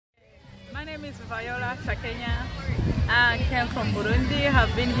name is Viola, Kenya. I came from Burundi.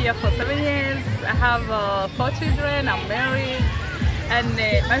 Have been here for 7 years. I have 4 children. I'm married. And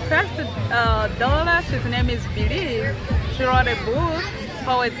my first daughter, his name is Billy. She wrote a book,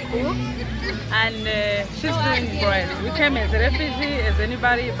 poet book, and she's doing great. We came as a refugee, as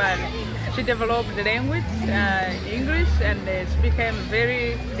anybody, but she developed the language, English, and she became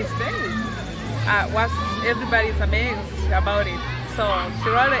very distinguished. Everybody's amazed about it. So she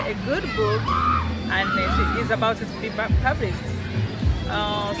wrote a good book, and she is about to be published.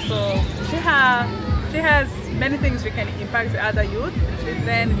 So she has many things she can impact other youth,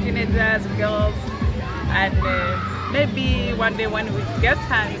 children, teenagers, girls, and maybe one day when we get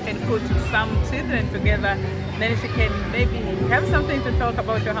time, we can put some children together. Then she can maybe have something to talk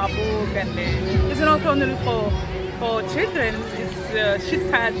about in her book, and it's not only for children. She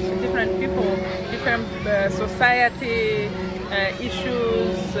touch different people, different society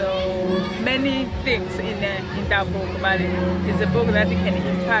issues, many things in that book. But it's a book that can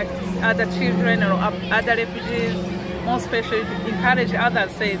impact other children or other refugees, more especially to encourage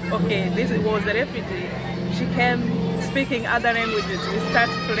others. Say, okay, this was a refugee. She came speaking other languages. We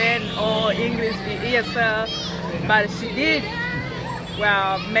started to learn all English, ESL, but she did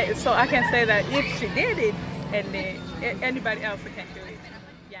well. So I can say that if she did it, and anybody else can do it.